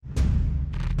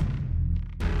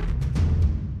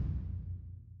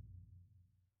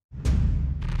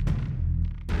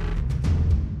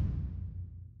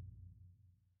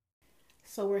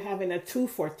So we're having a two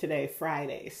for today,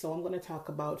 Friday. So I'm going to talk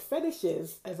about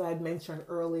fetishes, as I had mentioned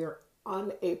earlier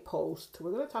on a post.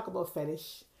 We're going to talk about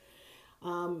fetish.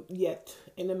 Yet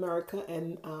in America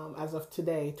and as of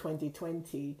today,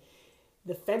 2020,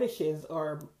 the fetishes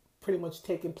are pretty much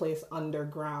taking place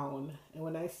underground. And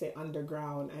when I say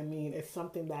underground, I mean it's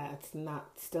something that's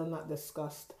still not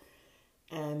discussed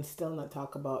and still not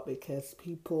talked about because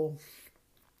people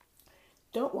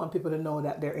don't want people to know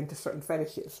that they're into certain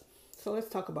fetishes. So let's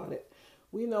talk about it.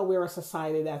 We know we're a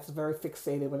society that's very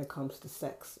fixated when it comes to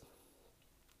sex.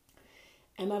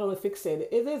 And not only fixated,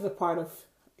 it is a part of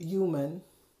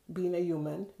being a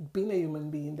human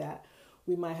being that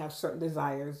we might have certain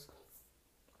desires.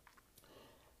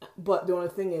 But the only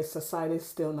thing is society is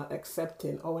still not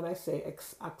accepting, or when I say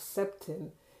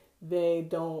accepting, they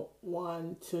don't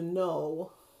want to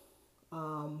know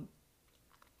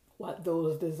what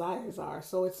those desires are.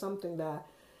 So it's something that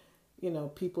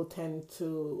people tend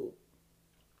to,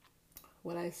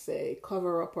 when I say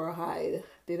cover up or hide,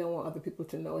 they don't want other people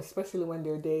to know, especially when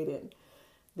they're dating.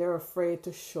 They're afraid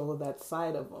to show that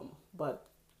side of them. But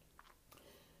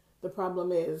the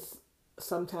problem is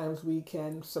sometimes we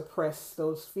can suppress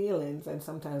those feelings and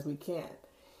sometimes we can't.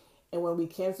 And when we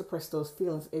can't suppress those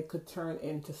feelings, it could turn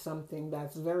into something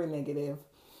that's very negative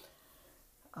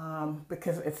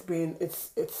because it's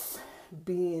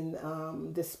being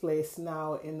displaced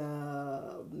now in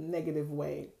a negative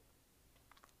way.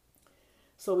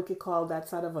 So we could call that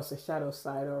side of us a shadow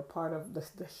side, or part of the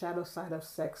shadow side of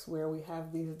sex, where we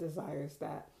have these desires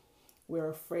that we're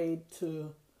afraid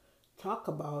to talk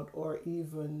about or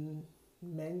even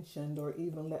mention, or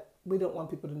even we don't want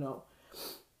people to know.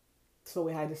 So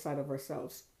we hide this side of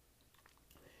ourselves.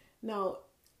 Now,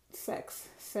 sex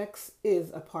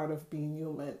is a part of being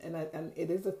human, and it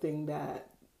is a thing that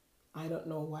I don't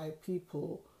know why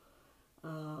people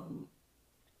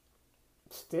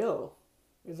still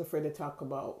is afraid to talk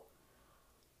about.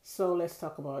 So let's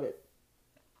talk about it.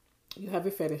 You have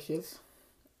your fetishes.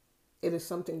 It is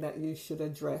something that you should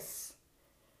address,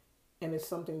 and it's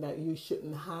something that you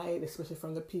shouldn't hide, especially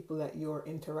from the people that you're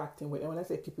interacting with. And when I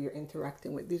say people you're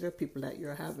interacting with, these are people that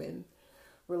you're having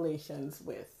relations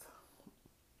with.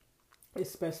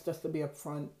 It's best just to be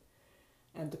upfront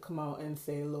and to come out and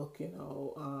say, look,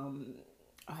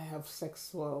 I have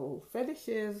sexual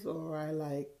fetishes, or I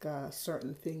like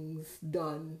certain things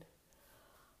done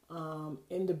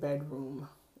in the bedroom,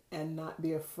 and not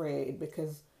be afraid,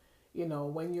 because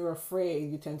when you're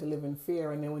afraid, you tend to live in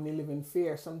fear, and then when you live in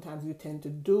fear, sometimes you tend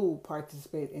to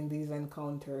participate in these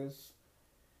encounters,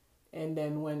 and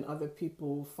then when other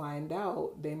people find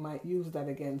out, they might use that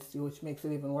against you, which makes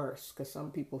it even worse, because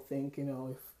some people think,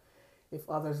 if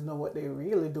others know what they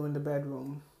really do in the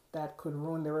bedroom, that could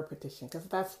ruin their reputation, because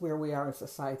that's where we are in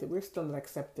society. We're still not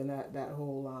accepting that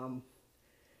whole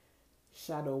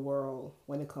shadow world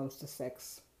when it comes to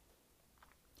sex.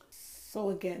 So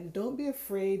again, don't be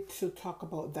afraid to talk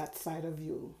about that side of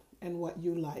you and what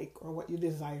you like or what you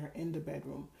desire in the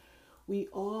bedroom. We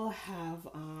all have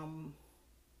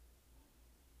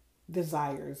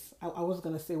desires. I was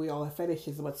going to say we all have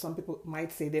fetishes, but some people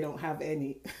might say they don't have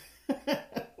any.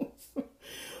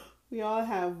 We all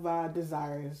have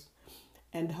desires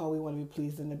and how we want to be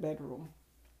pleased in the bedroom.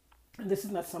 And this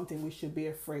is not something we should be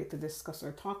afraid to discuss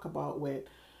or talk about with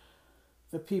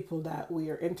the people that we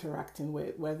are interacting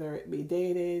with, whether it be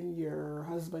dating, your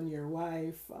husband, your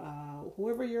wife,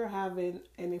 whoever you're having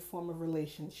any form of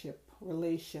relationship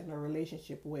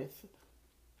with.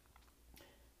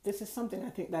 This is something I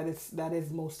think that is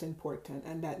most important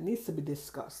and that needs to be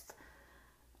discussed.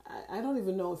 I don't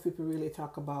even know if people really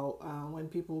talk about when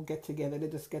people get together, they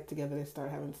just get together, they start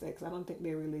having sex. I don't think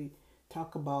they really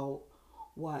talk about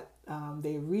what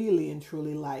they really and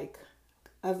truly like,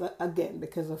 again,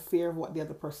 because of fear of what the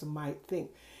other person might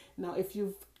think. Now, if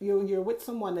you're with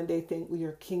someone and they think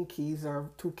your kinkies are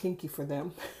too kinky for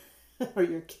them, or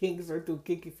your kinks are too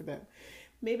kinky for them,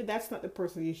 maybe that's not the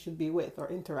person you should be with or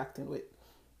interacting with.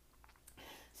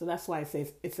 So that's why I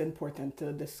say it's important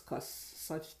to discuss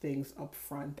such things up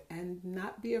front and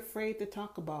not be afraid to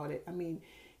talk about it. I mean,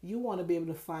 you want to be able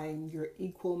to find your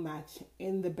equal match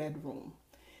in the bedroom.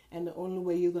 And the only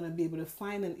way you're going to be able to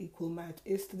find an equal match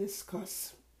is to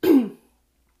discuss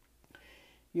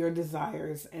your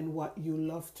desires and what you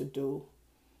love to do,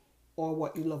 or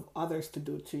what you love others to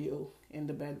do to you in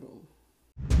the bedroom.